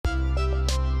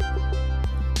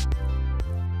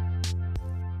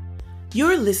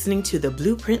You're listening to the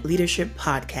Blueprint Leadership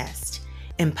Podcast,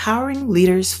 empowering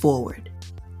leaders forward.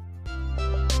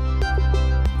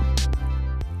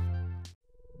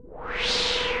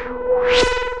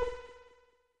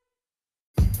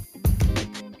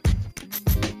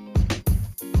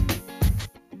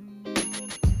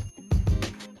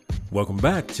 Welcome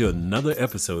back to another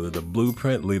episode of the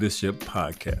Blueprint Leadership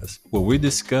Podcast, where we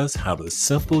discuss how the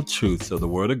simple truths of the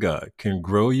Word of God can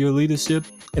grow your leadership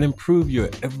and improve your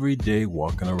everyday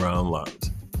walking around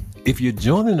lives. If you're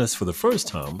joining us for the first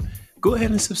time, go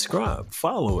ahead and subscribe,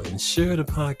 follow, and share the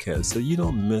podcast so you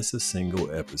don't miss a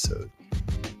single episode.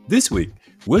 This week,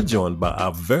 we're joined by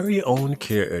our very own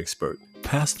care expert,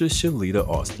 Pastor Shalita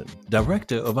Austin,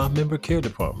 Director of our Member Care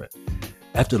Department.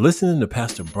 After listening to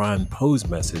Pastor Brian Poe's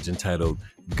message entitled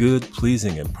Good,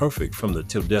 Pleasing, and Perfect from the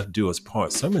Till Death Do Us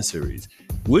Part sermon series,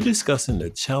 we're discussing the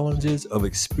challenges of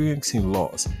experiencing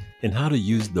loss and how to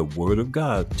use the Word of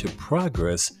God to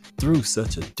progress through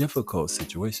such a difficult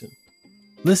situation.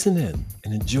 Listen in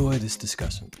and enjoy this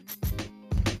discussion.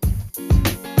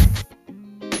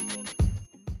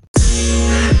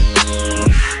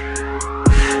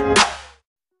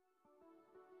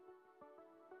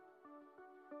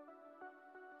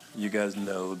 You guys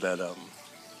know that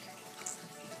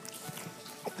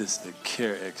this is the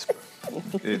care expert.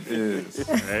 It is,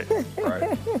 right?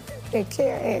 Right. The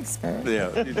care expert. Yeah.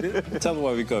 Tell them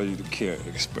why we call you the care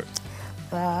expert.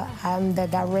 I'm the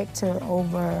director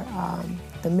over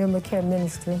the member care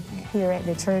ministry here at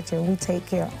the church, and we take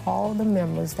care of all the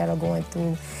members that are going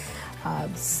through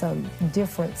some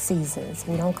different seasons.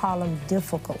 We don't call them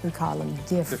difficult, we call them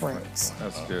different.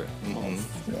 That's good.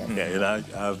 Mm-hmm. Yes. Yeah,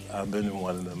 and I've been in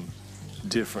one of them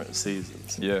different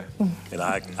seasons. Yeah. And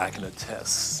I can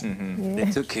attest. Mm-hmm. They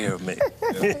took care of me.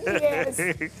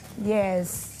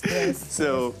 Yes.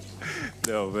 So,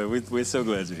 no, man, we're so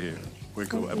glad you're here. We're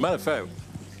cool. As a matter of fact,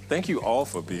 thank you all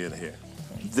for being here.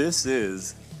 This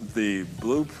is the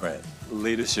Blueprint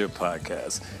Leadership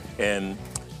Podcast, and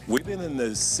we've been in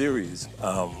this series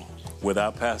with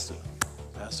our pastor,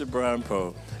 Pastor Brian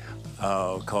Poe,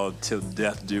 called Till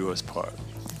Death Do Us Part.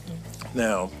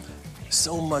 Now,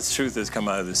 so much truth has come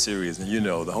out of this series, and you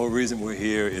know, the whole reason we're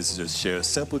here is to just share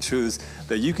simple truths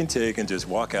that you can take and just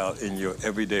walk out in your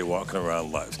everyday walking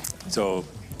around life. So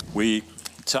we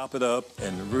chop it up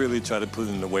and really try to put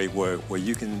it in a way where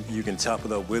you can chop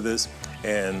it up with us.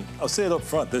 And I'll say it up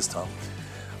front this time.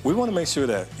 We want to make sure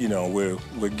that, you know,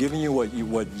 we're giving you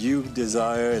what you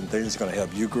desire and things are going to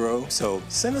help you grow. So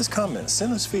send us comments,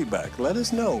 send us feedback. Let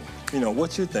us know, you know,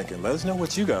 what you're thinking. Let us know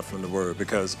what you got from the Word,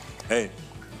 because, hey,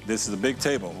 this is a big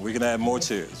table. We can add more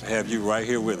chairs, have you right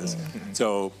here with us.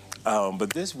 So,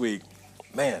 but this week,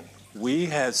 man, we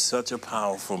had such a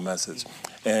powerful message.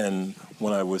 And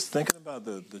when I was thinking about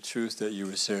the truths that you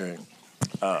were sharing,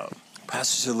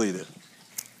 Pastor Shalita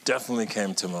definitely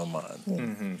came to my mind.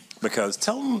 Mm-hmm. Because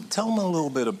tell them a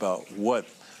little bit about what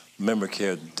member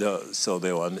care does, so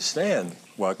they'll understand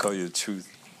why I call you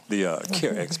the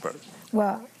care expert.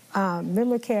 Well,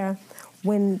 member care,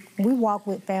 when we walk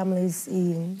with families,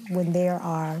 when there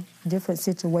are different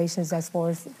situations as far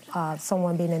as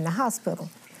someone being in the hospital,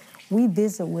 we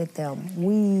visit with them,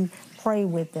 we pray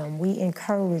with them, we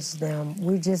encourage them,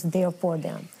 we're just there for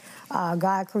them.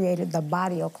 God created the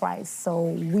body of Christ, so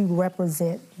we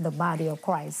represent the body of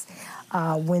Christ.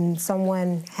 When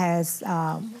someone is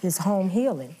home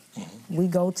healing, we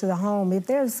go to the home. If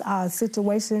there's a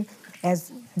situation,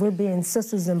 as we're being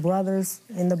sisters and brothers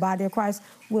in the body of Christ,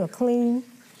 we're clean.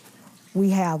 We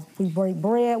break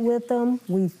bread with them.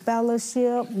 We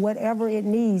fellowship, whatever it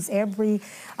needs. Every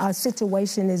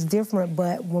situation is different,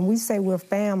 but when we say we're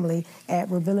family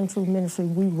at Revealing Truth Ministry,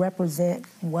 we represent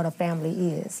what a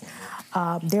family is.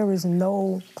 There is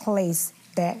no place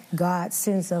that God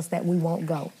sends us that we won't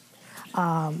go.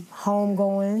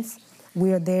 Homegoings,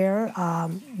 we're there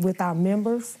with our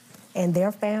members and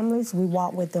their families. We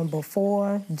walk with them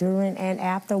before, during, and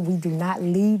after. We do not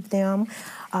leave them.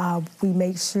 We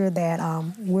make sure that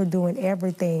we're doing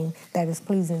everything that is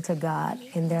pleasing to God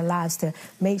in their lives to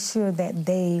make sure that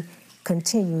they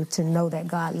continue to know that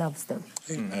God loves them.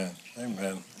 Amen.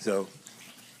 Amen. So,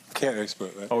 care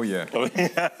expert, right? Oh, yeah.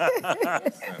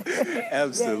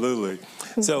 Absolutely.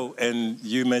 So, and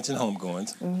you mentioned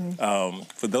homegoings. Mm-hmm.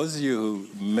 For those of you who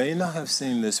may not have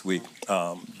seen this week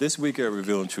at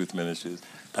Revealing Truth Ministries,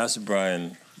 Pastor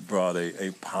Brian brought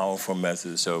a powerful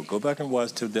message. So go back and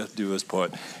watch Till Death Do Us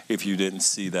Part if you didn't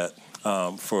see that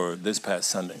for this past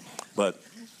Sunday. But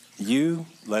you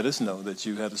let us know that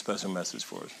you had a special message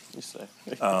for us. Yes, sir.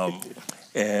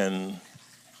 And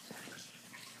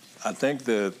I think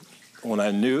the when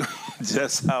I knew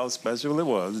just how special it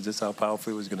was, just how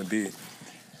powerful it was going to be,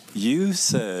 you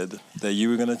said that you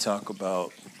were going to talk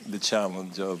about the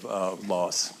challenge of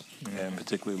loss, and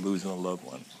particularly losing a loved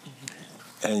one.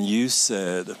 And you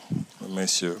said, let me make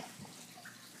sure,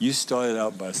 you started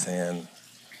out by saying,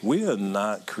 we are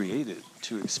not created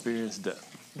to experience death.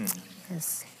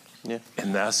 Yes. Yeah.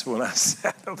 And that's when I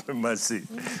sat up in my seat.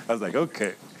 I was like,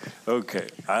 okay,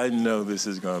 I know this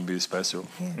is going to be special.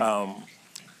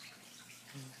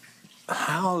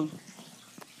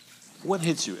 What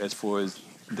hit you as far as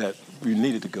that you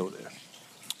needed to go there?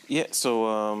 Yeah,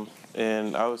 so,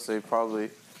 and I would say probably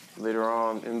later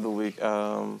on in the week,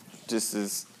 just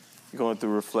as going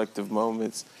through reflective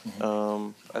moments,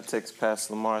 I text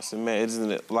Pastor Lamar, I said, man,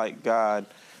 isn't it like God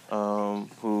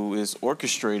who is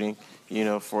orchestrating,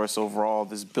 for us overall,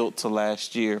 this built to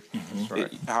last year?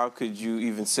 Right. How could you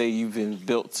even say you've been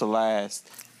built to last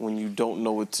when you don't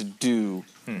know what to do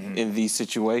in these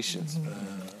situations?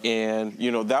 And,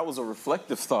 that was a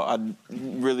reflective thought. I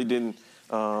really didn't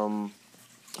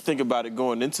think about it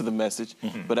going into the message,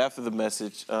 but after the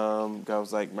message, God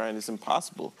was like, Ryan, it's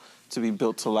impossible to be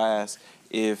built to last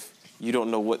if you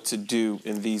don't know what to do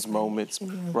in these moments,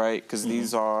 right? Because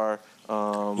these are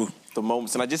the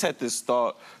moments. And I just had this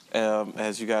thought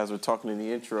as you guys were talking in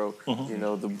the intro,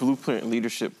 the Blueprint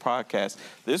Leadership Podcast.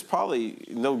 There's probably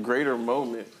no greater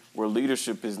moment where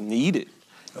leadership is needed.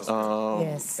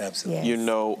 Yes. Absolutely.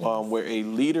 Where a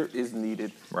leader is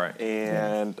needed. Right.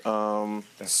 And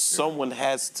someone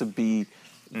has to be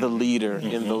the leader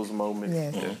in those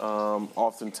moments. Yes.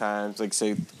 Oftentimes, like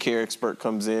say, care expert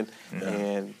comes in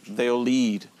and they'll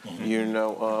lead.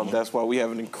 That's why we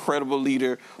have an incredible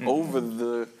leader over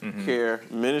the care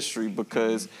ministry,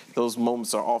 because those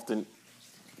moments are often,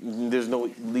 there's no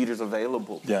leaders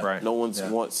available. Yeah. Right. No one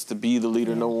wants to be the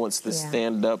leader. No one wants to Yeah.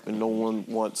 stand up, and no one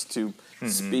wants to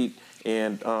speak.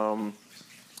 And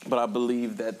but I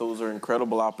believe that those are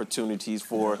incredible opportunities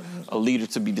for a leader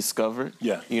to be discovered.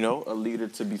 Yeah. A leader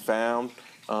to be found.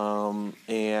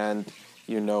 And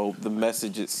the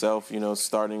message itself,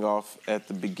 starting off at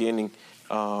the beginning,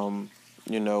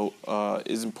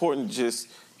 is important just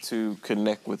to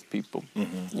connect with people.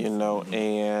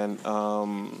 And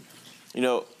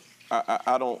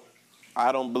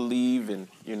I don't believe in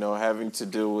having to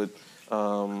deal with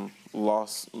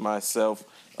loss myself.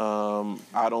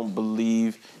 I don't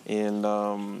believe in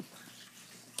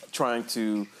trying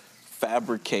to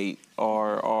fabricate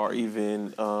or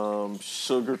even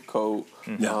sugarcoat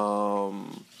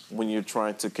when you're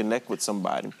trying to connect with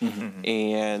somebody.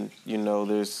 And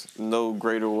there's no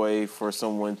greater way for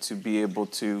someone to be able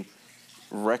to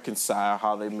reconcile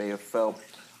how they may have felt,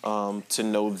 to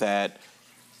know that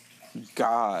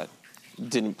God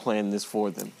didn't plan this for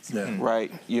them,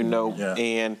 right?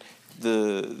 And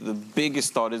the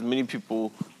biggest thought is many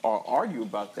people argue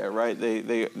about that, right?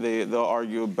 They'll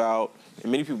argue about,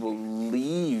 and many people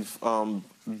leave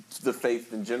the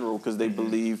faith in general because they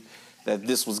believe that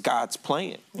this was God's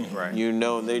plan, Right.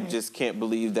 and they just can't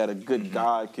believe that a good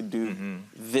God could do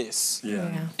this.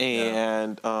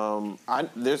 And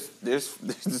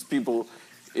there's people,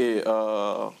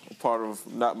 part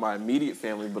of not my immediate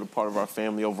family, but a part of our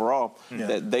family overall,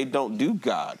 that they don't do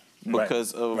God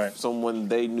because of someone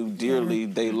they knew dearly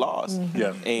they lost.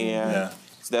 And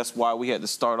that's why we had to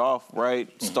start off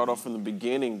from the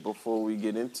beginning before we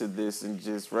get into this, and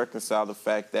just reconcile the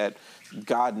fact that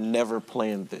God never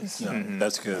planned this.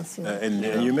 That's good.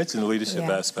 And you mentioned the leadership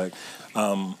aspect.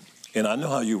 And I know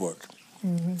how you work.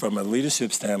 From a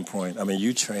leadership standpoint, I mean,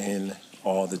 you train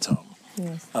all the time.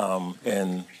 Yes.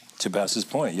 And to Pastor's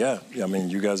point,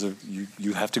 you guys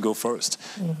you have to go first.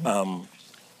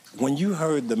 When you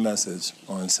heard the message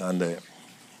on Sunday,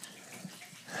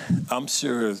 I'm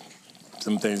sure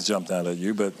some things jumped out at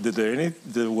you, but was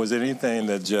there anything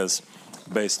that just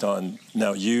based on,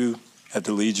 now you have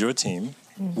to lead your team,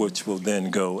 which will then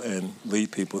go and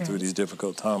lead people through these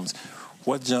difficult times.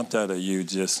 What jumped out at you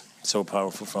just so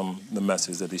powerful from the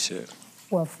message that he shared?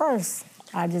 Well, first,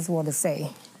 I just want to say,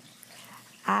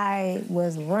 I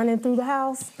was running through the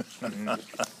house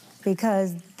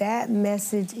because that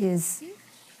message is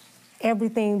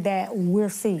everything that we're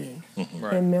seeing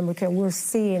in memory care. We're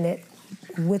seeing it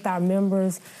with our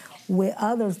members, with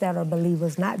others that are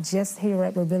believers, not just here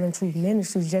at Revealing Truth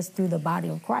Ministries, just through the body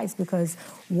of Christ, because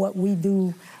what we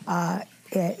do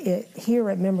here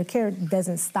at Memory Care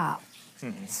doesn't stop.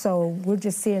 So we're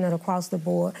just seeing it across the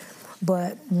board.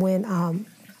 But when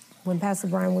Pastor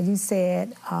Brian, when you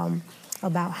said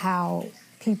about how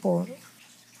people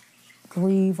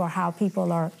grieve or how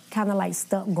people are kind of like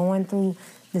stuck going through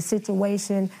the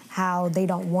situation, how they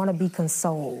don't want to be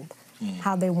consoled.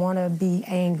 how they want to be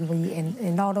angry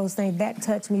and all those things. That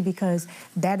touched me because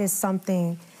that is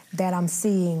something that I'm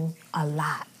seeing a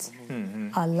lot,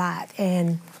 a lot.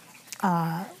 And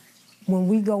when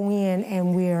we go in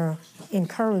and we're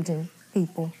encouraging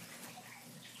people,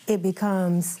 it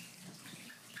becomes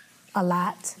a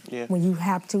lot when you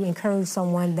have to encourage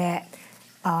someone that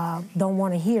don't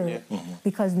want to hear it,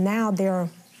 because now they're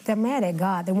mad at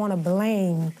God. They want to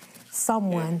blame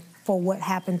someone for what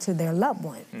happened to their loved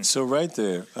one. So right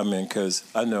there, I mean, because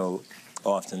I know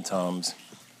oftentimes,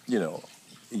 you know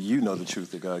the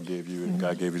truth that God gave you and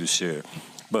God gave you to share.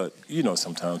 But,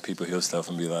 sometimes people hear stuff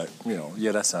and be like,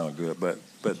 yeah, that sounds good,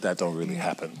 but that don't really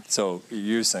happen. So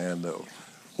you're saying, though,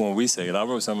 when we say it, I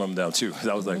wrote some of them down, too.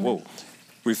 I was like, whoa,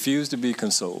 refuse to be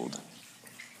consoled.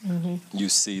 You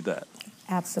see that.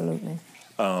 Absolutely.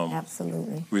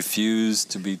 Absolutely. Refuse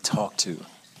to be talked to.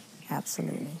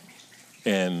 Absolutely.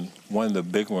 And one of the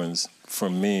big ones for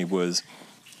me was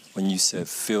when you said,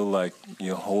 feel like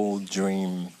your whole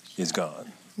dream is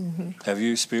gone. Have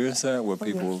you experienced that where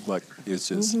people, like, it's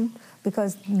just...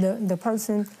 Because the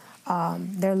person,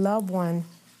 their loved one,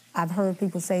 I've heard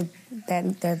people say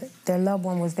that their loved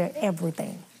one was their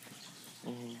everything.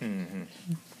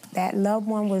 That loved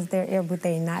one was their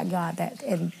everything, not God.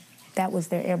 That was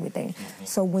their everything.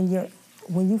 So when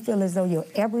you feel as though your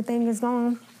everything is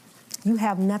gone, you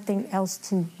have nothing else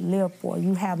to live for.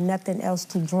 You have nothing else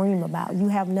to dream about. You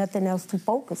have nothing else to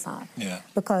focus on. Yeah.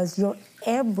 Because your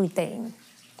everything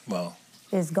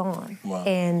is gone. Wow.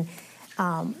 And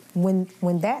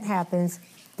when that happens,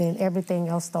 then everything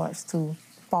else starts to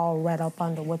fall right up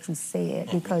under what you said,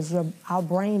 because our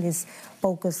brain is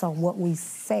focused on what we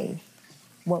say.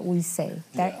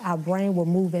 That our brain will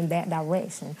move in that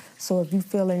direction. So if you're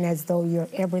feeling as though your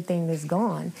everything is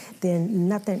gone, then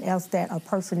nothing else that a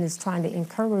person is trying to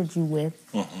encourage you with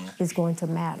is going to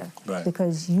matter. Right.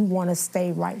 Because you want to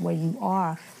stay right where you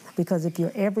are. Because if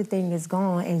your everything is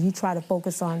gone and you try to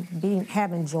focus on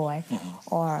having joy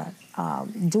or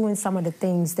doing some of the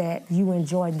things that you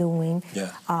enjoy doing,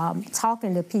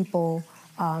 talking to people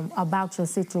about your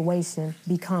situation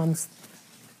becomes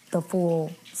the full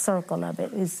circle of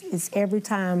it. It's every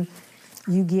time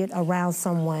you get around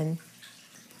someone,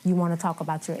 you want to talk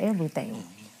about your everything.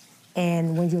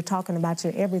 And when you're talking about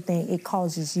your everything, it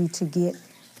causes you to get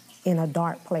in a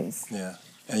dark place. Yeah.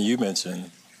 And you mentioned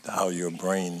how your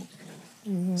brain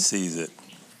sees it.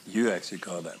 You actually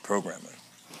call that programming.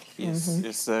 Yes,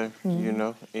 yes, sir.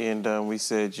 And we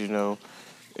said,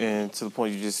 and to the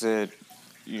point you just said,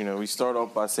 we start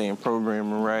off by saying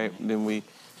programming, right? Then we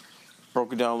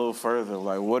broke it down a little further.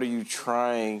 Like, what are you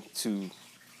trying to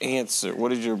answer?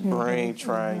 What is your brain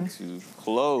trying to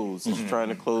close? It's trying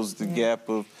to close the gap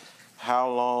of how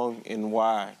long and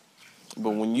why. But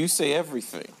when you say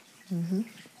everything,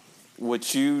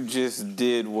 what you just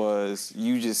did was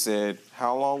you just said,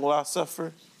 how long will I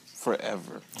suffer?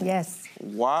 Forever. Yes.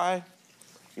 Why?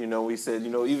 We said,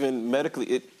 even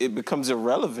medically, it becomes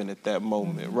irrelevant at that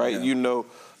moment, right? Yeah.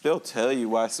 They'll tell you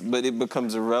why, but it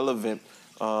becomes irrelevant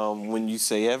when you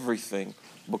say everything,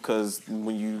 because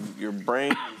when your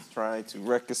brain is trying to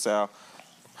reconcile,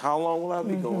 how long will I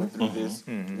be going through this?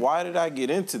 Why did I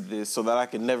get into this so that I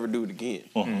can never do it again?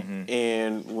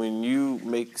 And when you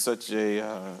make such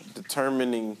a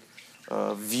determining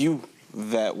view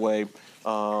that way,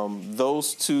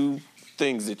 those two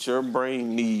things that your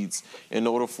brain needs in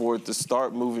order for it to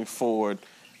start moving forward,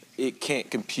 it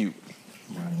can't compute.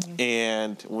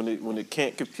 And when it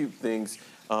can't compute things,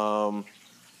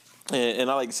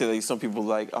 and I like to say, like, some people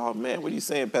like, oh man, what are you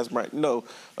saying, Pastor Brian? No,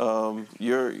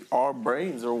 our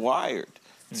brains are wired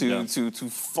to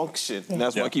function. And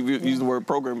that's why I keep using the word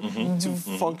program, to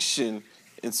function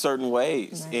in certain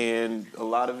ways. And a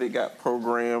lot of it got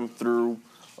programmed through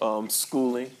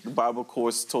schooling. The Bible, of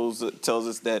course, tells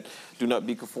us that do not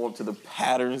be conformed to the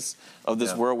patterns of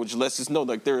this world, which lets us know,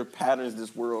 like, there are patterns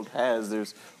this world has.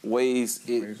 There's ways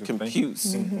it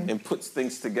computes and puts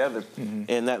things together.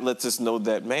 And that lets us know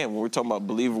that, man, when we're talking about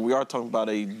believer, we are talking about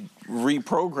a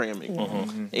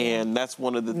reprogramming. And that's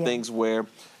one of the things where,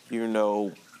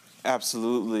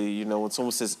 absolutely, when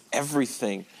someone says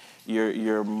everything,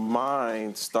 your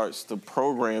mind starts to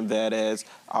program that as,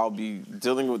 I'll be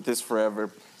dealing with this forever,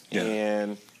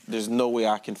 and there's no way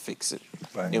I can fix it.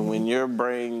 Right. And when your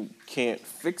brain can't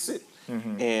fix it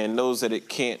and knows that it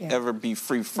can't ever be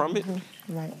free from it,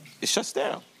 it shuts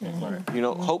down.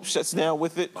 Hope shuts down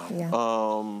with it.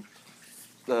 And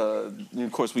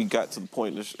of course, we got to the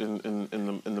point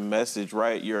in the message,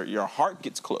 right? Your heart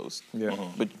gets closed.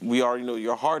 But we already know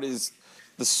your heart is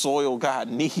the soil God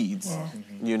needs. Yeah.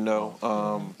 You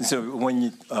know. So when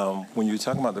you were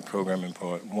talking about the programming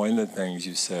part, one of the things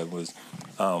you said was,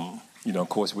 of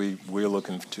course, we're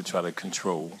looking to try to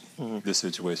control the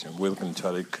situation. We're looking to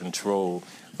try to control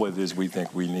what it is we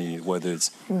think we need, whether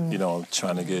it's,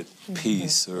 trying to get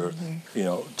peace or,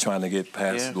 trying to get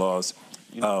past laws.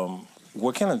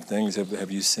 What kind of things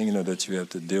have you seen that you have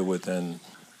to deal with? And,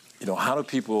 how do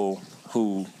people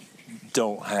who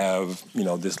don't have,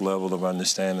 this level of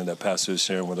understanding that Pastor is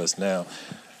sharing with us now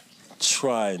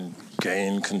try and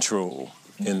gain control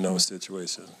in those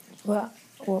situations? Well,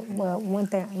 one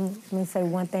thing, let me say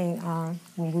one thing.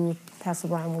 When Pastor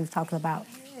Brian was talking about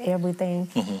everything,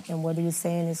 and what he was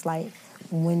saying is like,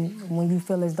 when you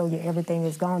feel as though your everything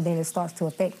is gone, then it starts to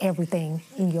affect everything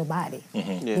in your body.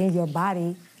 In your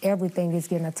body, everything is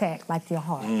getting attacked, like your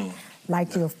heart,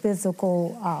 like your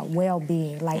physical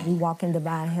well-being. Like we walk in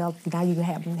divine health, now you're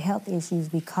having health issues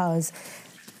because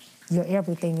your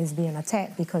everything is being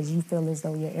attacked because you feel as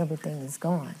though your everything is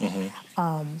gone.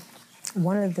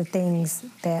 One of the things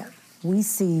that we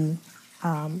see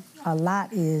a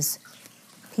lot is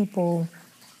people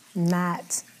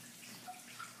not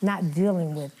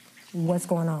dealing with what's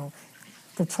going on,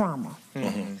 the trauma.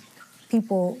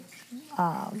 People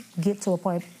get to a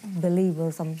point,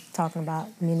 believers, I'm talking about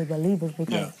many believers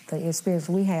because the experience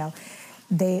we have,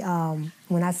 they,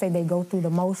 when I say they go through the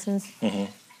motions,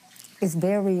 it's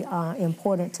very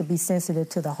important to be sensitive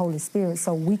to the Holy Spirit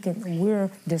so we're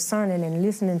discerning and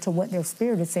listening to what their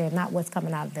spirit is saying, not what's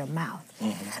coming out of their mouth.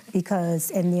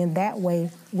 And then that way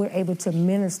we're able to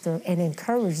minister and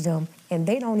encourage them, and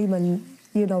they don't even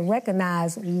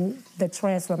recognize the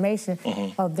transformation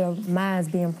of their minds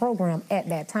being programmed at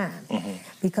that time.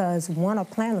 Because one will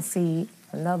plant a seed,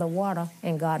 another water,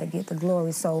 and God will get the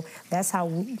glory. So that's how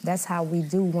we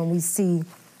do when we see,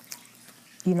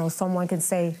 someone can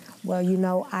say, well,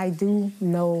 I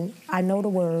know the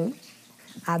word,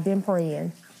 I've been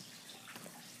praying,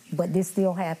 but this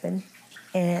still happened,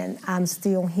 and I'm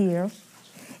still here,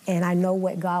 and I know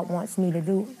what God wants me to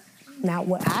do. Now,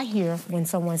 what I hear when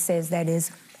someone says that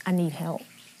is, I need help.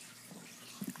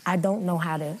 I don't know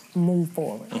how to move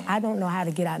forward. I don't know how to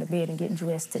get out of bed and get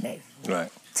dressed today.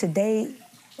 Right. Today,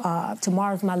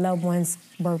 tomorrow's my loved one's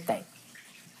birthday.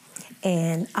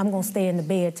 And I'm going to stay in the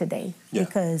bed today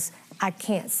because I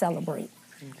can't celebrate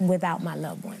without my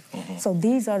loved one. So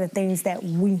these are the things that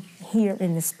we hear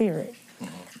in the spirit,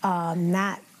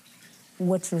 not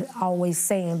what you're always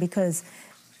saying, because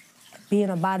being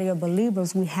a body of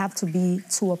believers, we have to be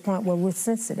to a point where we're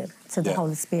sensitive to the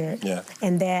Holy Spirit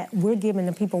and that we're giving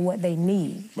the people what they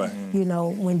need. Right.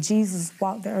 When Jesus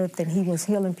walked the earth and he was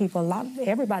healing people,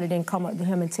 everybody didn't come up to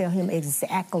him and tell him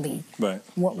exactly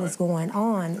what was going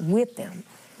on with them.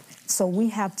 So we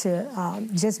have to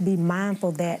just be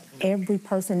mindful that every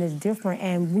person is different,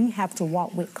 and we have to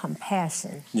walk with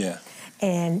compassion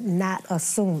and not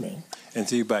assuming. And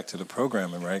to you back to the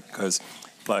programming, right? Because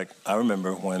I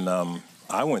remember when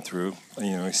I went through,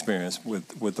 experience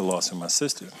with the loss of my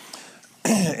sister.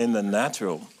 In the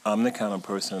natural, I'm the kind of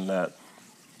person that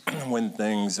when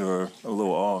things are a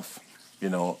little off,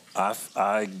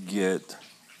 I get,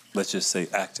 let's just say,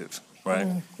 active, right?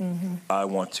 I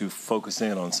want to focus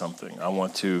in on something. I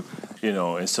want to,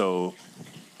 and so...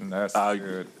 And that's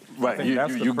good. Right,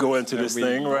 you go into this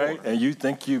thing, right, and you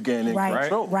think you're gaining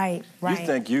control. Right. You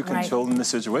think you're controlling the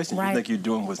situation. You think you're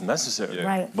doing what's necessary.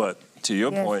 Right. But to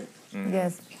your point,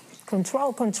 yes,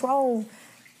 control.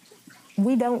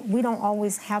 We don't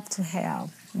always have to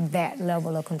have that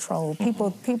level of control.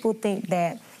 People think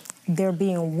that they're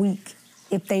being weak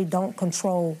if they don't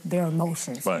control their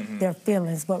emotions, their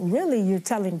feelings. But really, you're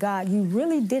telling God, you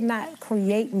really did not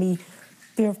create me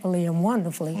fearfully and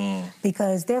wonderfully,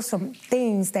 because there's some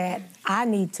things that I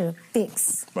need to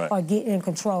fix or get in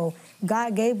control.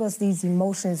 God gave us these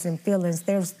emotions and feelings.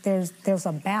 There's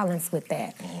a balance with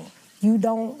that. You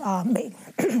don't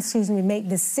make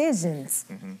decisions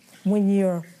when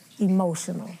you're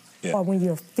emotional or when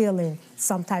you're feeling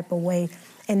some type of way.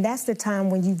 And that's the time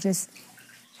when you just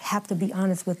have to be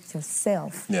honest with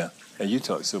yourself. Yeah, and you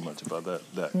talk so much about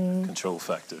that control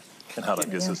factor and how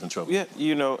that gets us in trouble. Yeah,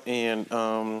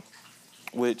 and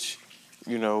which,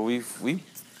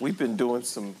 we've been doing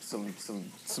some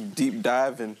deep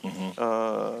diving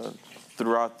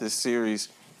throughout this series,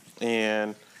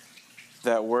 and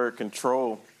that word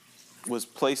control was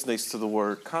placed next to the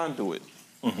word conduit,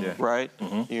 right?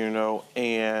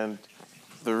 And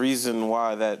the reason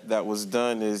why that was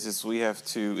done is we have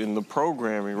to, in the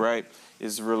programming, right,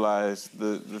 is realize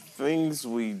the things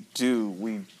we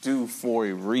do for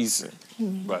a reason.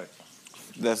 Right.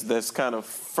 That's kind of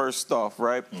first off,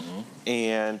 right?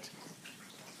 And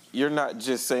you're not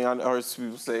just saying, I heard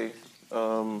people say,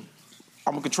 I'm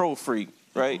a control freak,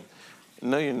 right?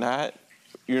 No, you're not.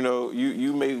 You know,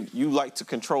 you like to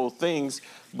control things,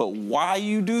 but why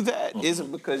you do that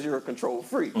isn't because you're a control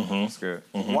freak. That's good.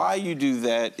 Why you do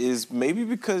that is maybe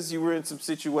because you were in some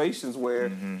situations where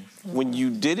when you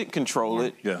didn't control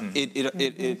it,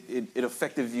 it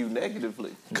affected you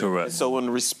negatively. Correct. And so in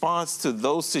response to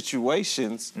those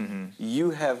situations,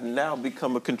 you have now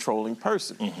become a controlling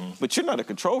person. But you're not a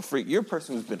control freak. You're a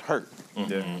person who's been hurt.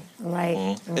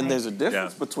 Right. And there's a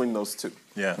difference between those two.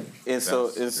 Yeah. And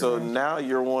so now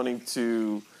you're wanting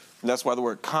to, and that's why the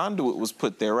word conduit was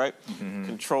put there, right?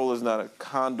 Control is not a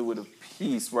conduit of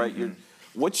peace, right?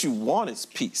 What you want is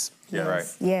peace. Yeah. Right.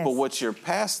 Yes. But what your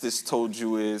past has told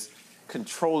you is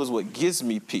control is what gives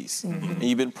me peace. And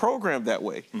you've been programmed that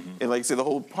way. And like I said, the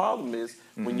whole problem is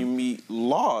when you meet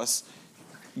loss,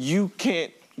 you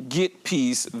can't get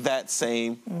peace that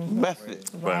same method.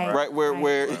 Right?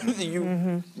 Where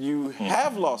you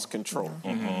have lost control.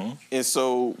 And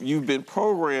so you've been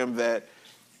programmed that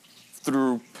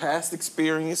through past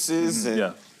experiences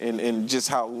and just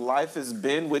how life has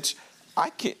been, which I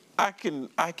can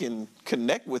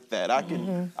connect with that. I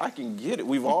can get it.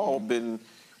 We've all been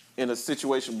in a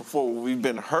situation before where we've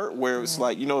been hurt where it's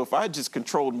like, you know, if I just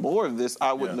controlled more of this,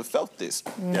 I wouldn't have felt this.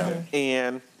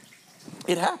 And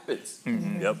it happens.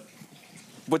 Yep.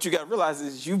 What you got to realize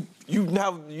is you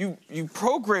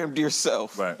programmed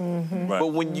yourself. Right. But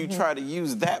when you try to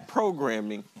use that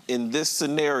programming in this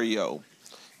scenario,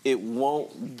 it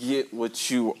won't get what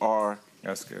you are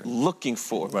looking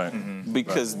for. Right.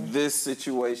 Because this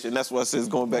situation, that's why I says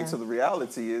going back to the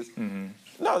reality is,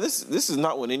 no, this is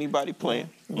not what anybody planned.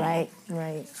 Right.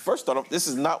 First off, this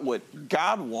is not what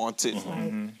God wanted.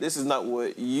 This is not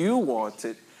what you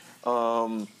wanted.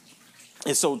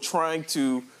 And so trying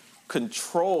to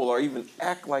control or even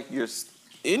act like you're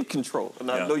in control.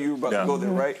 And I know you were about to go there,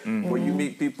 right? Where you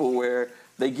meet people where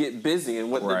they get busy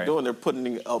and what they're doing, they're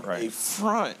putting up a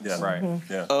front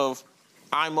of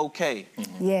I'm okay.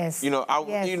 Yes. You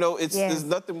know, there's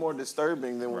nothing more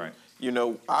disturbing than when, you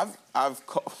know, I've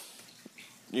called,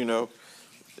 you know,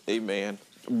 amen.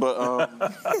 But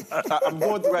I'm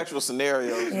going through actual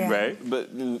scenarios, right?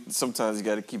 But sometimes you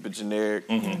got to keep it generic.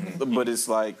 But it's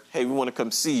like, hey, we want to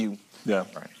come see you. Yeah.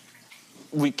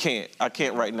 We can't. I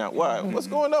can't right now. Why? What's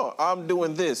going on? I'm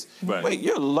doing this. Wait,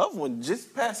 your loved one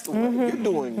just passed away. You're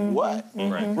doing what?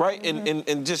 Right?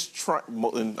 And just try.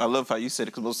 And I love how you said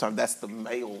it because most times that's the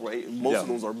male, right? Most of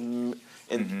those are,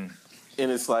 and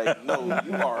it's like, no,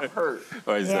 you are hurt.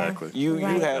 Exactly. You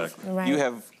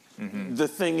have. The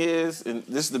thing is, and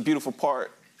this is the beautiful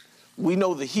part, we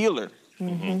know the healer.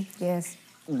 Yes.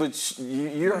 But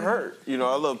you're hurt. You know,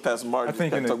 I love Pastor Martin. I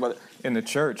think in the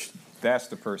church, that's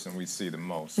the person we see the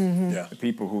most. The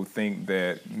people who think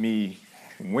that me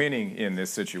winning in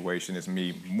this situation is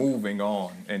me moving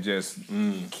on and just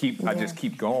I just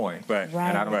keep going. And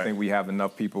I don't think we have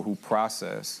enough people who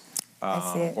process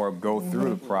or go through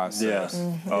the process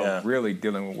of really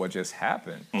dealing with what just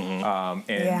happened.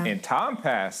 And time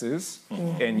passes,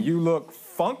 and you look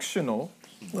functional.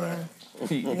 But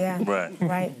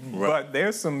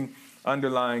there's some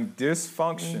underlying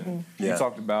dysfunction. You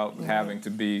talked about having to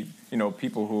be, you know,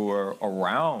 people who are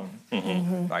around.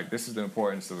 Like, this is the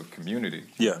importance of a community.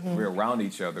 We're around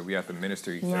each other. We have to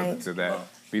minister each other to that.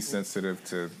 Be sensitive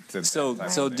to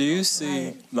So do you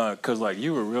see, because like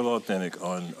you were real authentic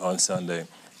on Sunday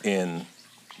in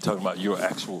talking about your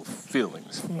actual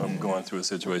feelings of going through a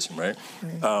situation, right?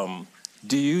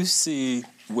 Do you see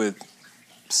with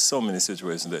so many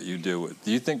situations that you deal with,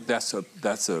 do you think that's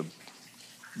a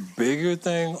bigger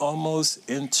thing almost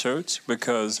in church?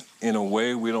 Because in a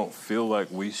way we don't feel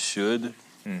like we should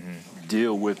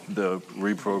deal with the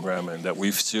reprogramming, that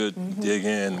we should dig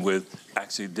in with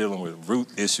actually dealing with root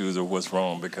issues of what's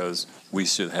wrong, because we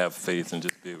should have faith and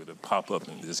just be able to pop up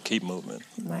and just keep moving.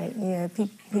 Right. Yeah.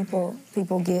 People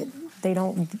they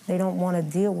don't want to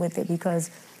deal with it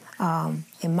because,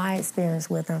 in my experience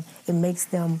with them, it makes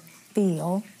them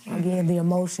feel, again, the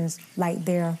emotions like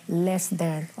they're less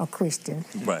than a Christian.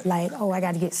 Like, oh, I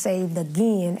got to get saved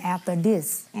again after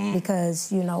this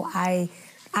because, you know, I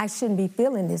shouldn't be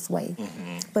feeling this way.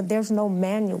 But there's no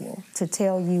manual to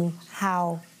tell you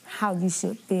how you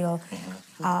should feel.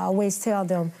 I always tell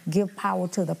them, give power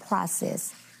to the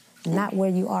process, not where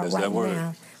you are right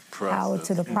now. Power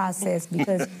to the process,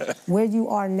 because where you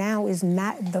are now is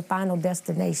not the final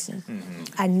destination.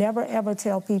 I never, ever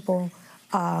tell people,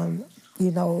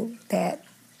 you know, that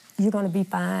you're going to be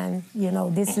fine, you know,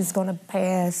 this is going to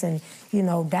pass, and, you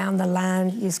know, down the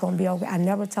line it's going to be okay. I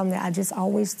never tell them that. I just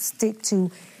always stick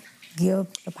to, give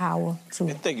the power to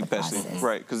And thank you, the Pastor. process.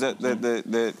 Right, because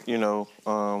that you know,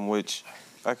 which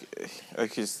I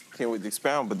just can't wait to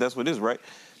expound, but that's what it is, right?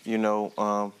 You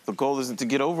know, the goal isn't to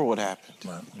get over what happened,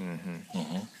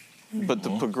 but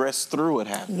to progress through what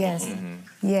happened. Yes,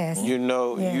 yes. You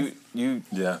know, Yes.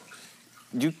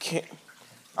 you can't.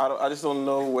 I just don't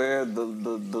know where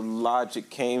the logic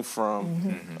came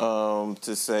from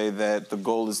to say that the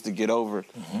goal is to get over it.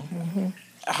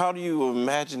 How do you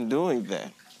imagine doing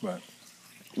that? Right.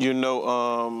 You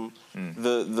know,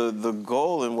 the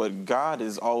goal and what God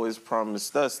has always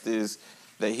promised us is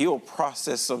that He'll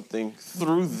process something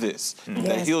through this, that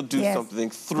Yes, He'll do yes. something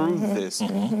through this.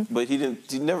 But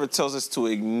He never tells us to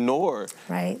ignore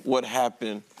Right. what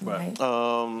happened. Right.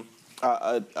 I'm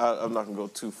not gonna go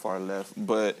too far left,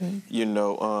 but you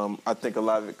know, I think a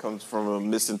lot of it comes from a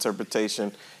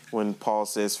misinterpretation when Paul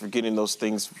says, "Forgetting those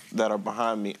things that are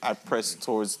behind me, I press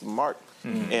towards the mark."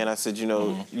 And I said, you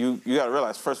know, you got to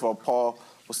realize, first of all, Paul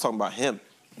was talking about him,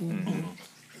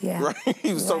 Yeah. right?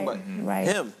 He was talking about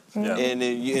him, Yeah. and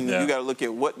then you got to look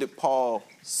at what did Paul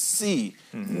see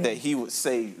that he would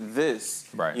say this,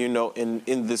 Right. you know,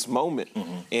 in this moment.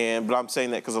 But I'm saying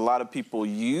that because a lot of people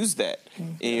use that,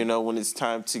 and, you know, when it's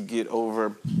time to get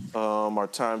over or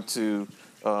time to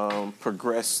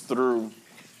progress through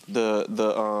the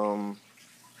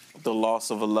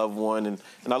loss of a loved one, and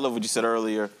I love what you said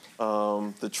earlier,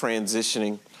 the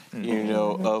transitioning, you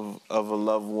know, of a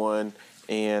loved one.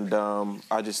 And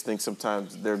I just think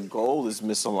sometimes their goal is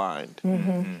misaligned.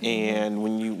 And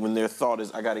when their thought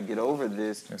is, I got to get over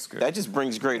this, That's good. that just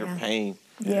brings greater pain.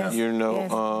 Yes. You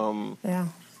know, Yes.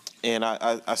 Yeah. and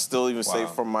I still even say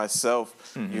for myself,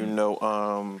 you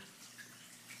know,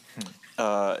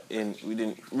 and we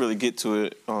didn't really get to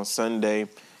it on Sunday,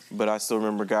 but I still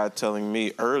remember God telling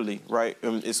me early, right?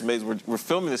 It's amazing. We're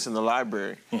filming this in the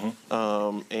library.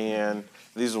 And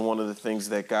these are one of the things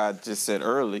that God just said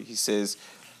early. He says,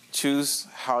 choose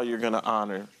how you're going to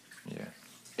honor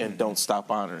and don't stop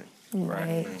honoring.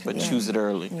 Right. But Yeah. choose it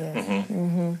early. Yeah.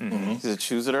 He said,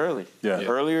 choose it early. Yeah. The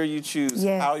earlier you choose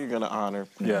Yes. how you're going to honor,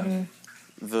 Yeah.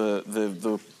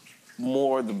 the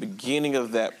more the beginning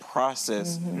of that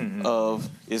process but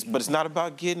it's not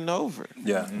about getting over it.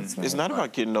 Yeah. It's not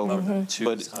about getting over it.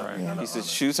 Choose But how you're gonna he says,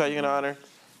 honor. choose how you're going to honor,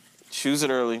 choose it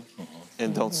early,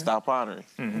 and don't stop honoring.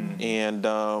 And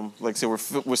like I said,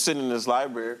 we're sitting in this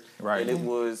library, Right. and it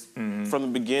was from the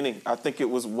beginning. I think it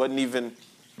wasn't even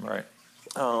Right.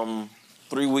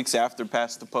 3 weeks after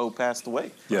Pastor Poe passed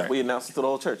away. Yeah. We announced it to the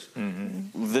whole church.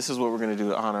 This is what we're going to do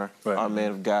to honor Right. our man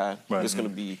of God. Right. It's going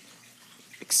to be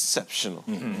exceptional,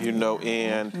 you know,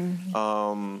 and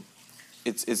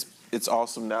it's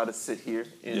awesome now to sit here.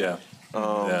 And,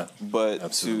 Yeah. But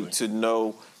Absolutely. to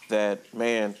know that,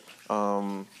 man,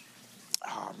 man,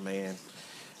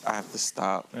 I have to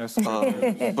stop. That's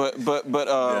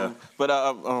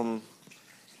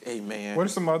Hey, man. What are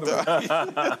some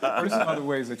other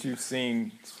ways that you've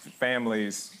seen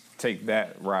families take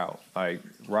that route? Like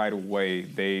right away,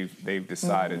 they've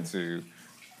decided to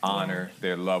honor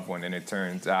their loved one, and it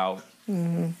turns out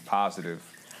positive.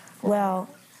 Well,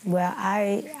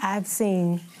 I've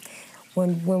seen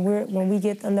when we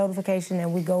get the notification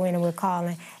and we go in and we're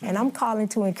calling, and I'm calling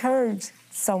to encourage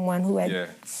someone who had,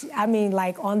 I mean,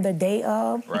 like on the day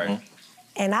of, Right.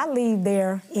 and I leave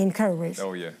there encouraged.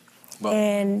 Oh yeah.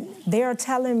 And they're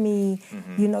telling me,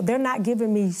 you know, they're not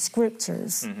giving me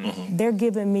scriptures. They're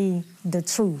giving me the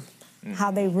truth, how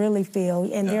they really feel.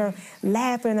 And they're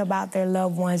laughing about their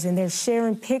loved ones, and they're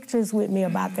sharing pictures with me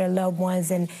about their loved ones.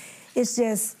 And it's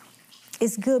just,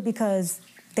 it's good because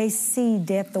they see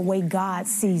death the way God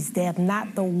sees death,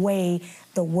 not the way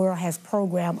the world has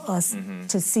programmed us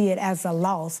to see it as a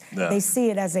loss. Yeah. They see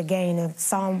it as a gain. In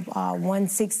Psalm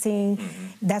 116,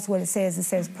 that's what it says. It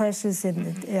says, precious in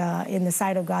the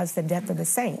sight of God is the death of the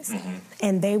saints.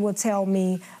 And they will tell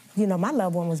me, you know, my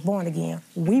loved one was born again.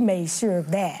 We made sure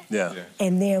of that. Yeah.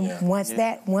 And then once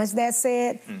that's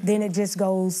said, then it just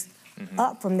goes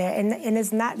up from there. And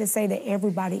it's not to say that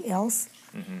everybody else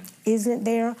isn't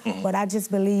there, but I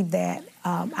just believe that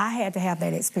I had to have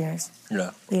that experience.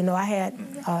 Yeah. You know, I had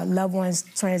loved ones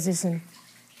transition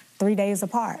 3 days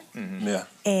apart. Yeah.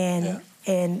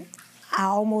 And I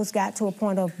almost got to a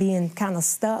point of being kind of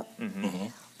stuck.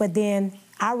 But then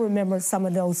I remember some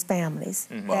of those families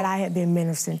that I had been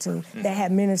ministering to, that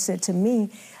had ministered to me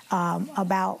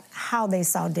about how they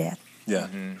saw death. Yeah.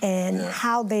 And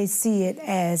how they see it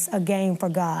as a gain for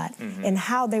God, and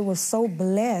how they were so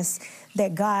blessed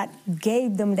that God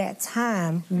gave them that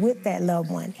time with that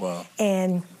loved one. Wow.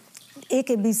 And it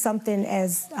could be something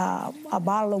as a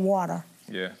bottle of water.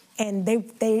 Yeah. And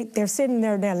they're sitting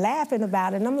there, they're laughing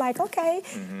about it. And I'm like, okay,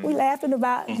 we laughing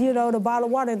about, the bottle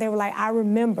of water. And they were like, I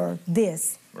remember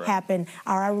this happened,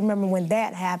 or I remember when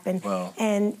that happened. Wow.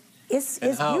 And it's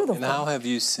beautiful. And how have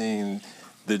you seen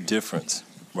the difference,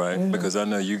 right? Because I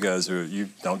know you guys you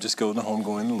don't just go to home,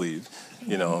 going to leave.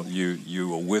 You know,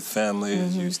 you are with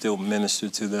families, you still minister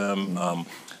to them.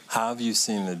 How have you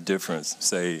seen the difference,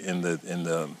 say, in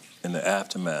the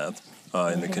aftermath,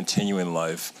 in the continuing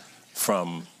life,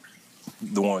 from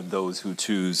those who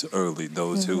choose early,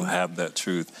 those who have that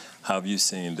truth? How have you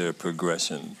seen their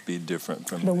progression be different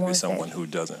from maybe someone who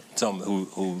doesn't, someone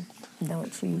who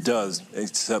don't choose, does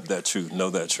accept that truth,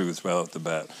 know that truth right off the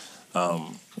bat,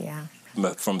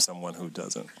 but from someone who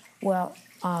doesn't? Well,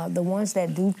 the ones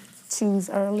that do choose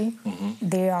early,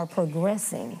 they are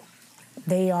progressing.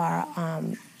 They are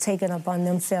taking upon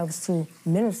themselves to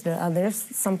minister. There's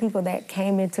some people that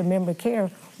came into member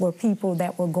care were people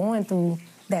that were going through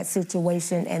that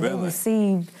situation, and they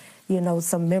received,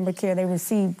 some member care. They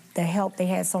received the help. They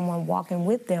had someone walking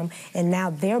with them, and now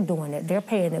they're doing it. They're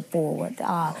paying it forward.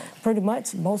 Pretty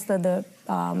much most of the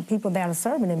people that are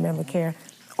serving in member care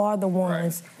are the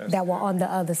ones that were on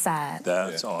the other side.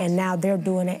 That's awesome. And now they're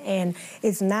doing it. And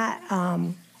it's not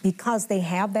because they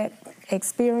have that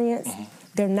experience,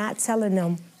 they're not telling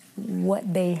them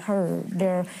what they heard.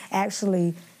 They're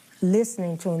actually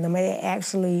listening to them. They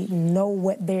actually know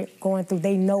what they're going through.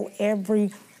 They know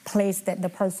every place that the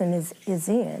person is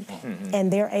in.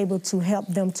 And they're able to help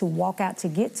them to walk out to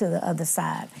get to the other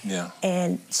side. Yeah.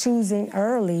 And choosing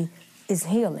early is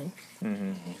healing.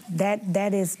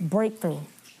 That is breakthrough.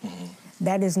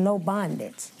 That is no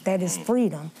bondage. That is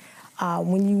freedom.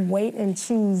 When you wait and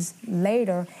choose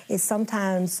later,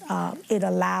 sometimes it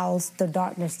allows the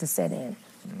darkness to set in.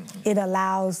 It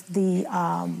allows the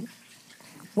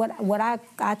what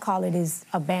I call it is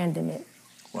abandonment.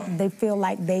 Wow. They feel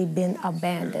like they've been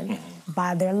abandoned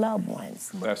by their loved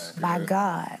ones, by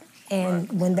God. And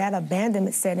when that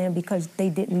abandonment set in because they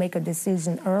didn't make a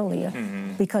decision earlier,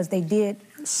 because they did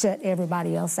shut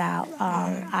everybody else out.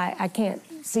 I can't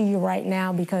see you right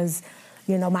now because,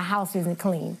 my house isn't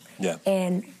clean. Yeah.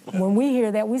 And when we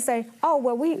hear that, we say, oh,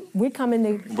 well, we're coming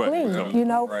to clean,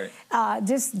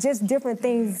 just different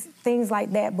things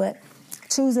like that. But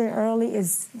choosing early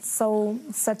is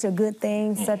such a good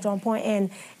thing, such on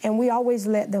point. And we always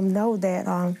let them know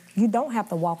that you don't have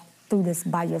to walk through this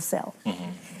by yourself.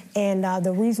 And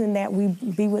the reason that we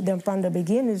be with them from the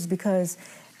beginning is because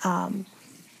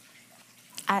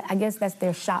I guess that's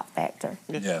their shock factor.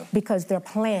 Yeah. Because they're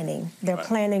planning. They're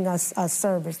planning a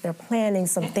service. They're planning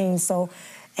some things. So,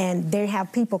 and they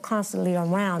have people constantly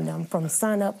around them from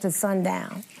sun up to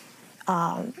sundown.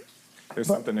 There's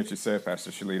something that you said,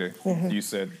 Pastor Shalita. You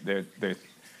said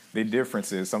the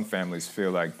difference is some families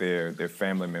feel like their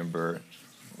family member,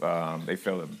 they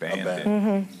feel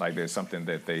abandoned, like there's something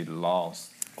that they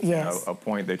lost. Yes. A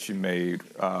point that you made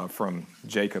from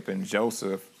Jacob and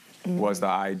Joseph was the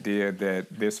idea that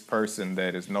this person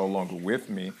that is no longer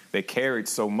with me, they carried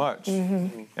so much,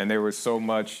 and there was so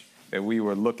much that we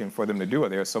were looking for them to do.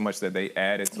 There was so much that they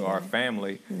added to our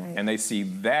family, and they see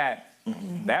that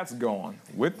that's gone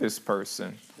with this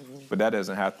person, but that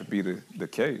doesn't have to be the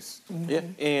case. Yeah,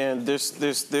 and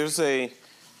there's a,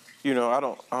 I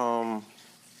don't,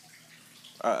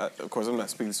 of course, I'm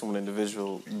not speaking to someone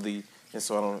individually, and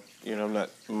so I don't, I'm not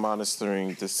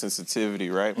monitoring the sensitivity,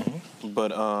 right?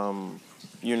 But,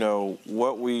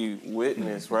 what we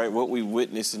witnessed, right? What we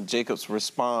witnessed in Jacob's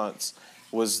response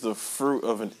was the fruit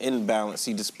of an imbalance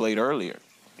he displayed earlier.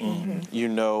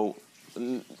 No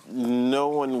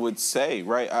one would say,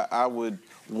 right? I would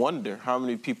wonder how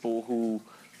many people who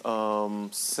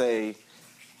say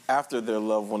after their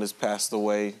loved one has passed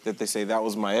away that they say that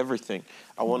was my everything.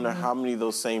 I wonder how many of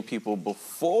those same people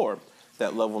before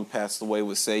that loved one passed away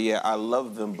would say, yeah, I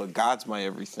love them, but God's my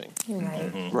everything.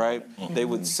 Right? They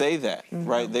would say that,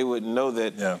 right? They would know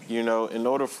that, in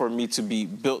order for me to be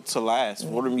built to last,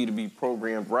 in order for me to be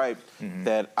programmed right,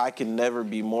 that I can never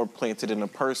be more planted in a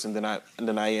person than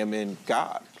I am in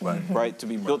God. Right? To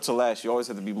be built to last, you always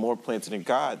have to be more planted in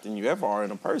God than you ever are in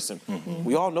a person.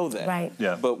 We all know that. Right.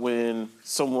 Yeah. But when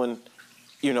someone,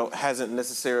 hasn't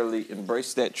necessarily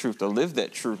embraced that truth or lived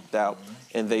that truth out,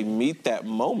 and they meet that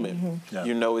moment,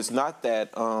 it's not that,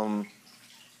 I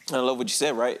love what you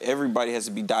said, right? Everybody has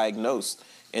to be diagnosed,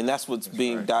 and that's what's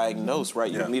being diagnosed,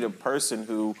 right? You meet a person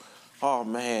who oh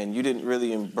man, you didn't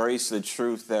really embrace the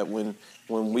truth that when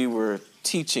we were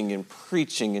teaching and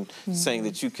preaching and saying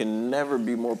that you can never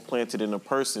be more planted in a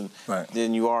person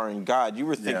than you are in God, you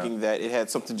were thinking that it had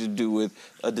something to do with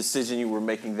a decision you were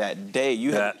making that day.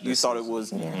 You thought it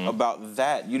was about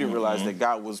that. You didn't realize that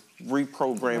God was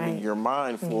reprogramming your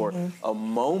mind for a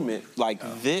moment like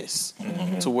this,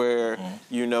 to where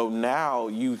now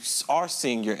you are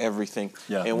seeing your everything.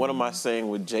 And what am I saying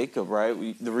with Jacob, right?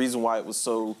 The reason why it was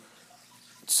so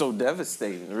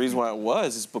devastating, the reason why it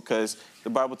was, is because the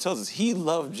Bible tells us he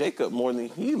loved Jacob more than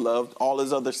he loved all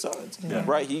his other sons,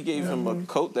 right? He gave him a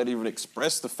coat that even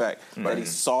expressed the fact that he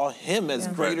saw him as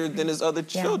greater than his other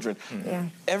children.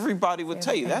 Everybody would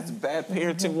tell you that's bad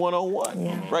parenting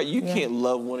 101, right? You can't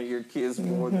love one of your kids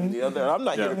more than the other. And I'm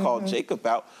not here to call Jacob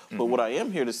out, but what I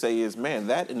am here to say is, man,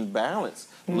 that imbalance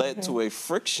led to a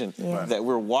friction that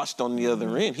we're watched on the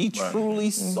other end. He truly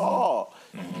saw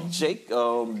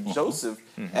Joseph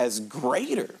as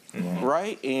greater,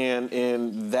 right?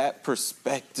 And that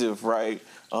perspective, right?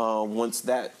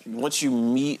 Once you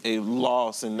meet a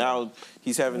loss, and now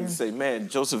he's having to say, man,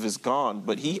 Joseph is gone,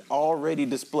 but he already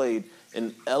displayed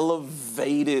an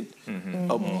elevated,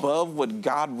 above what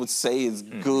God would say is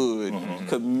good,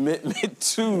 commitment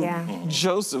to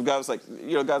Joseph. God's like,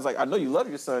 I know you love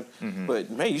your son, but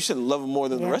man, you shouldn't love him more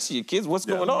than the rest of your kids. What's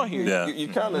going on here?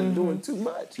 You're kind of doing too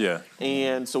much.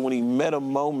 And so when he met a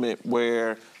moment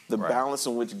where the balance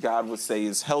in which God would say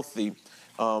is healthy,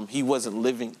 he wasn't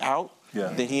living out,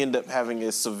 then he ended up having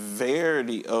a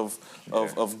severity of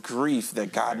grief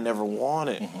that God never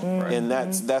wanted. And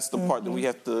that's the part that we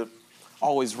have to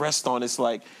always rest on. It's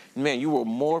like, man, you were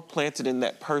more planted in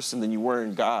that person than you were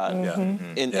in God.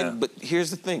 But here's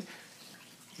the thing.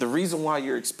 The reason why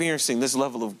you're experiencing this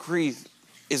level of grief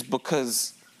is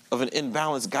because of an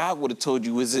imbalance God would have told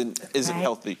you isn't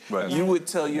healthy. You would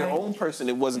tell your own person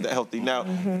it wasn't that healthy. Now,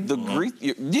 the grief,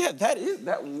 that is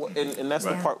that, and that's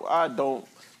the part where I don't.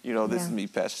 This is me,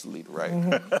 Pastor Leader, right?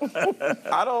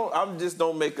 I just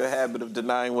don't make a habit of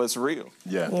denying what's real.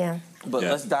 But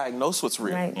let's diagnose what's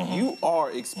real. You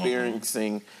are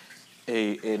experiencing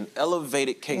an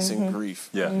elevated case in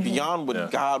grief beyond what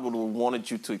God would have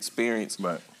wanted you to experience.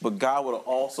 But God would have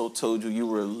also told you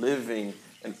were living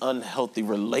an unhealthy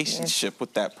relationship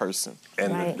with that person.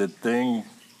 And the thing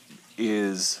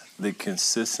is the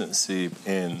consistency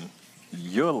in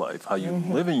your life, how you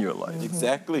live in your life.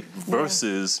 Exactly.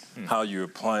 Versus how you're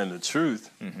applying the truth.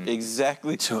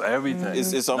 Exactly. To everything.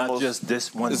 It's not almost, just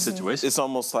this one situation. It's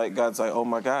almost like God's like, oh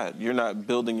my God, you're not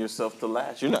building yourself to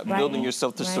last. You're not building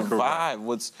yourself to survive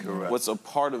what's a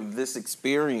part of this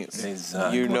experience.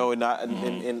 Exactly.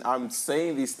 And I'm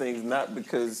saying these things not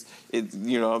because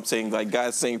I'm saying like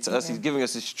God's saying to us, He's giving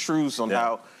us His truths on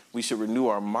how we should renew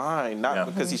our mind, not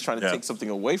because He's trying to take something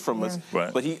away from us,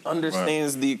 but He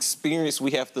understands the experience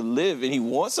we have to live, and He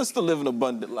wants us to live an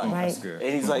abundant life. That's good.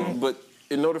 And He's like, but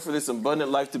in order for this abundant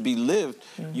life to be lived,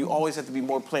 you always have to be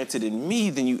more planted in me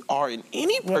than you are in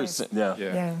any person.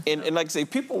 And like I say,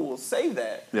 people will say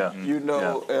that. They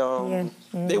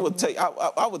will tell you,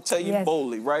 I would tell you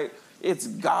boldly, right? It's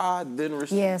God, then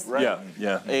receive, right?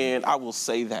 And I will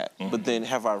say that. But then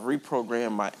have I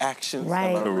reprogrammed my actions?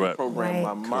 Have I reprogrammed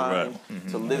my mind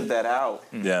to live that out?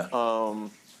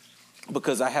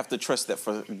 Because I have to trust that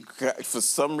for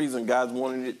some reason God's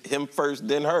wanted him first,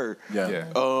 then her.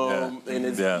 And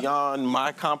it's beyond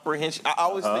my comprehension. I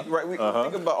always think, we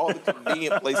think about all the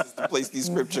convenient places to place these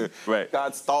scripture.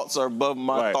 God's thoughts are above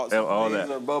my thoughts. His ways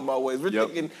are above my ways.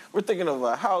 We're thinking of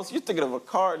a house. You're thinking of a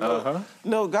car.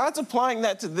 No, God's applying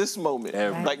that to this moment.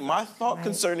 Like my thought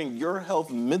concerning your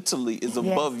health mentally is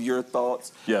above your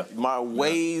thoughts. My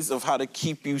ways of how to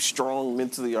keep you strong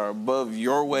mentally are above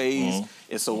your ways.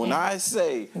 And so when I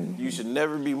say you should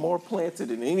never be more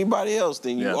planted in anybody else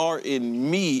than you are in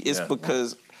me, it's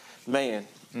because, man,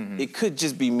 it could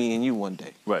just be me and you one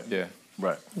day. And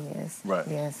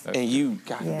you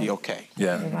got to be okay.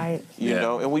 You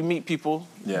know, and we meet people,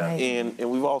 and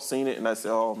we've all seen it, and I say,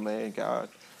 oh, man, God,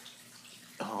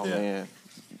 man,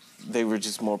 they were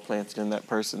just more planted in that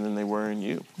person than they were in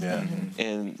you.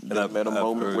 And I've met a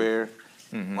moment where,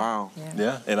 wow.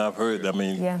 And I've heard, I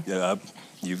mean,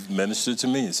 you've ministered to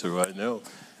me, so I know.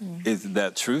 Is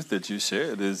that truth that you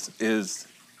shared is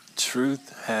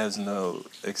truth has no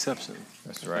exception.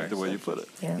 That's right. The way you put it.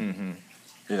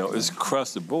 It's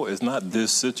across the board. It's not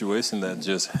this situation that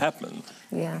just happened.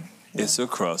 It's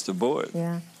across the board.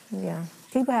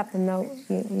 People have to know,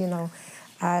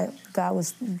 God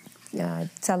was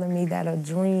telling me that a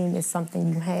dream is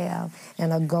something you have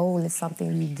and a goal is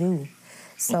something you do.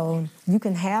 So you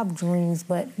can have dreams,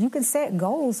 but you can set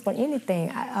goals for anything.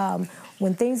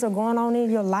 When things are going on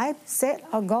in your life, set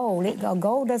a goal. A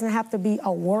goal doesn't have to be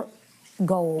a work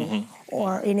goal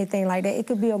or anything like that. It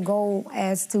could be a goal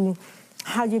as to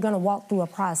how you're going to walk through a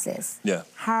process. Yeah.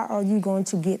 How are you going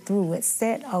to get through it?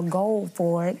 Set a goal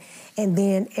for it, and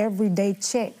then every day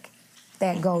check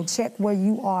that goal. Check where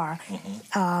you are,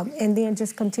 and then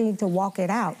just continue to walk it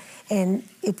out. And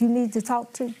if you need to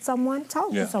talk to someone,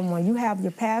 talk to someone. You have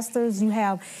your pastors. You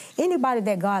have anybody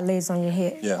that God lays on your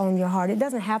head, on your heart. It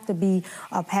doesn't have to be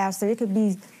a pastor. It could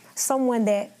be someone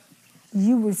that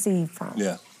you receive from.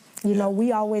 Yeah. You know,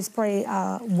 we always pray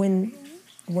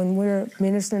when we're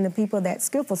ministering to people, that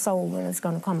skillful soul when it's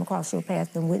going to come across your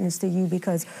path and witness to you,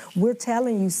 because we're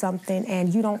telling you something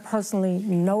and you don't personally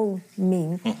know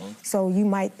me. So you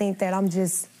might think that I'm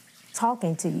just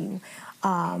talking to you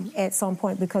at some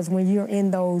point, because when you're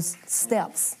in those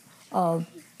steps of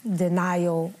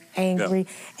denial, angry,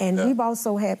 and we've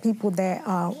also had people that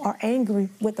are angry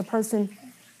with the person,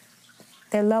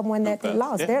 their loved one that they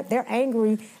lost. They're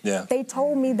angry. They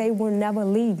told me they will never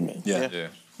leave me.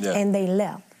 And they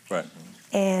left. Right.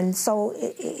 And so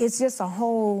it's just a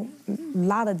whole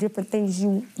lot of different things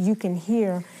you can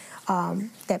hear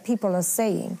that people are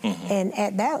saying. And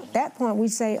at that point, we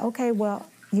say, okay, well,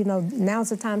 you know, now's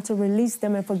the time to release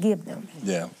them and forgive them.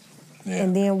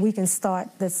 And then we can start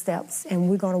the steps, and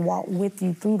we're going to walk with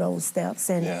you through those steps.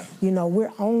 And, you know,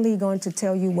 we're only going to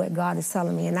tell you what God is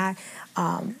telling me. And I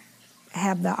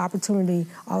have the opportunity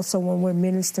also when we're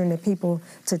ministering to people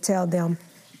to tell them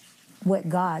what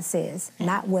God says,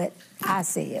 not what I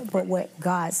said, but what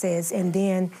God says. And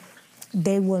then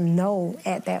they will know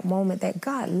at that moment that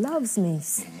God loves me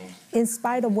in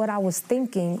spite of what I was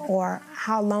thinking or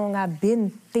how long I've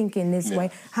been thinking this way,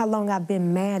 how long I've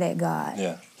been mad at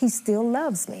God. He still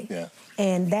loves me.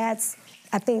 And I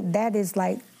think that is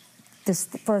like the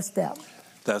first step.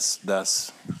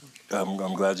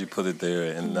 I'm glad you put it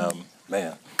there. And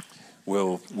man,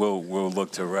 we'll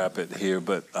look to wrap it here,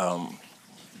 but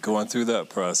going through that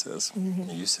process,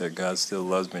 and you said God still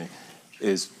loves me,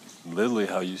 is literally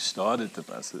how you started the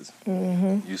message.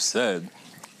 You said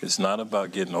it's not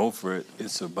about getting over it,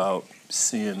 it's about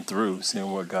seeing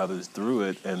what God is through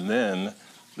it. And then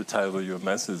the title of your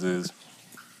message is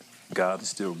God is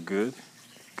still good,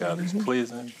 God is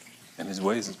pleasing, and his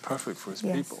ways is perfect for his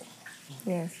people.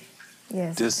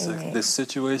 This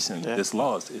situation, this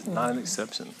loss is not an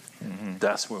exception.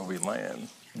 That's where we land.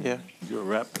 You'll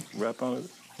wrap on it?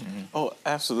 Oh,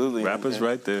 absolutely. Wrap us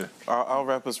right there. I'll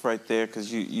wrap us right there,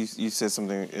 because you said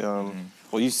something.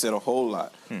 Well, you said a whole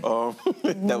lot.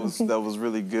 That was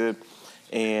really good.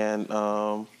 And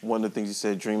one of the things you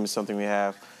said, dream is something we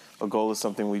have, a goal is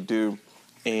something we do,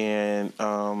 and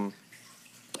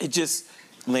it just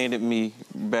landed me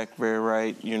back very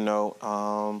right. You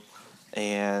know,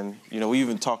 and you know, we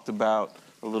even talked about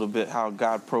a little bit how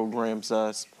God programs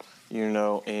us. You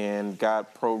know, and God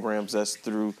programs us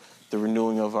through the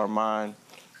renewing of our mind,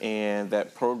 and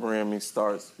that programming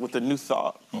starts with a new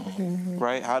thought,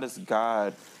 right? How does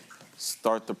God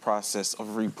start the process of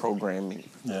reprogramming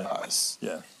us?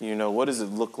 You know, what does it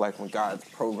look like when God's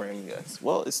programming us?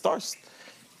 Well, it starts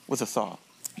with a thought.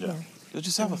 You'll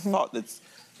just have a thought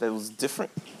that was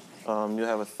different. You'll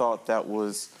have a thought that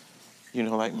was, you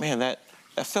know, like, man, that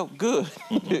felt good.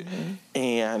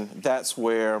 And that's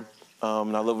where,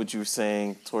 and I love what you were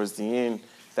saying towards the end,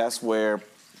 that's where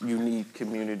you need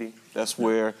community. That's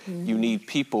where you need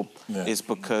people. It's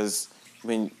because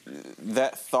when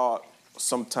that thought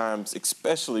sometimes,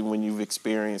 especially when you've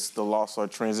experienced the loss or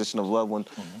transition of a loved one,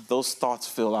 those thoughts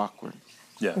feel awkward.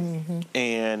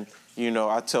 And, you know,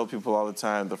 I tell people all the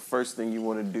time, the first thing you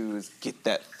want to do is get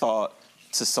that thought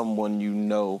to someone you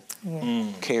know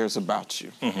cares about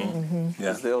you.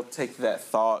 Because they'll take that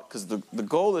thought, because the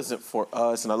goal isn't for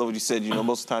us, and I love what you said, you know,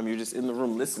 most of the time you're just in the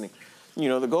room listening. You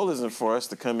know, the goal isn't for us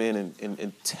to come in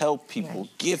and tell people,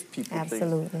 give people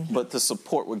things, but to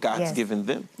support what God's given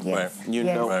them. You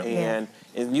know, and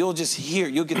you'll just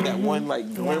you'll get that one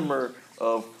like glimmer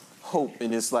of hope,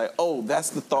 and it's like, oh, that's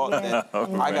the thought that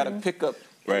I got to pick up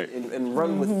and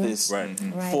run with this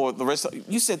for the rest of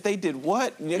you. Said they did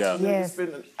what? You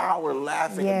spend an hour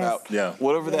laughing about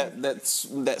whatever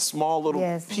that small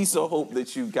little piece of hope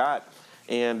that you got.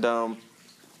 And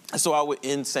so I would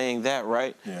end saying that,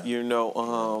 right? You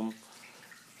know,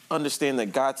 understand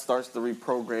that God starts the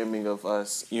reprogramming of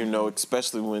us, you know,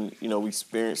 especially when, you know, we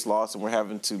experience loss and we're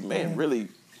having to, really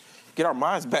get our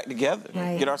minds back together,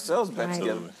 get ourselves back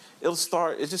together. It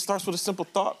just starts with a simple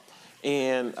thought.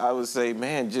 And I would say,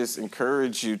 man, just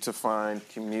encourage you to find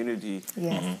community,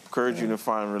 encourage you to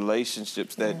find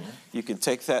relationships that you can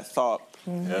take that thought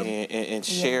and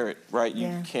share it, right?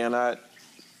 You cannot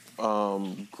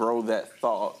grow that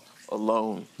thought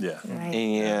alone. Yeah. Right.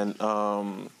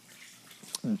 And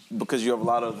because you have a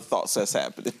lot of other thoughts that's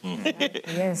happening.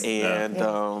 Yes.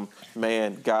 And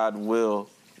man, God will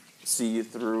see you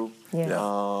through. There's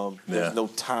no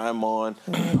time on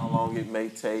how long it may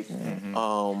take,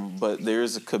 but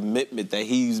there's a commitment that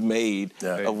He's made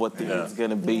of what the end's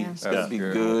going to be. It's going to be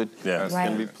good. It's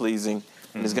going to be pleasing.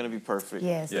 And it's going to be perfect.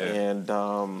 Yes. And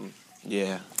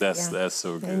that's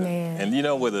so good. Amen. And you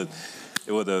know, with a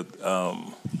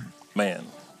man,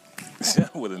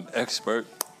 with an expert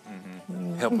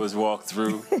help us walk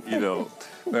through, you know,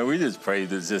 man, we just pray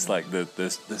that just like the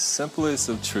simplest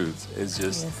of truths is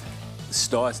just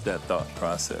starts that thought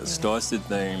process, starts the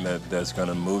thing that's going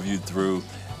to move you through.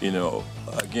 You know,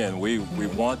 again, we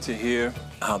want to hear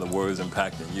how the word is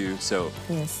impacting you. So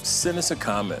send us a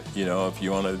comment. You know, if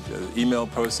you want to email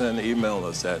person, email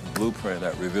us at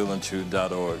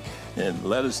blueprint@revealingtruth.org and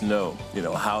let us know, you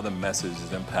know, how the message is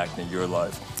impacting your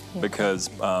life. Because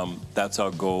that's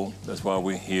our goal. That's why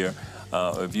we're here.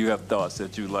 If you have thoughts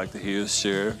that you'd like to hear us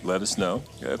share, let us know.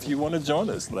 If you want to join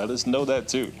us, let us know that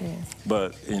too.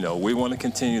 But, you know, we want to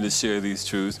continue to share these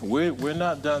truths. We're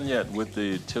not done yet with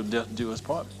the Till Death Do Us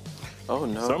Part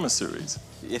sermon series.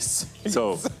 Yes.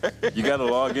 So you got to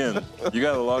log in. You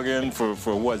got to log in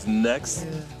for what's next.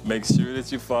 Make sure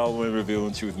that you're following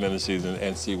Revealing Truth Ministries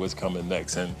and see what's coming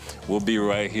next. And we'll be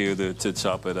right here to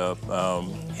chop it up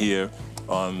here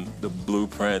on the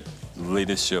Blueprint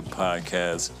Leadership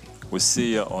Podcast. We'll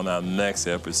see you on our next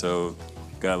episode.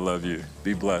 God love you.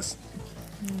 Be blessed.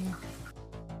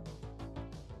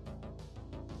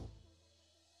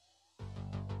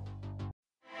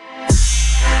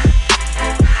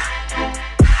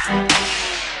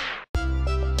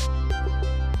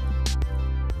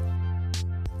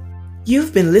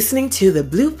 You've been listening to the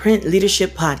Blueprint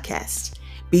Leadership Podcast.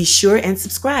 Be sure and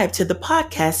subscribe to the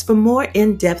podcast for more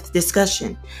in-depth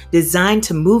discussion designed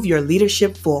to move your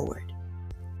leadership forward.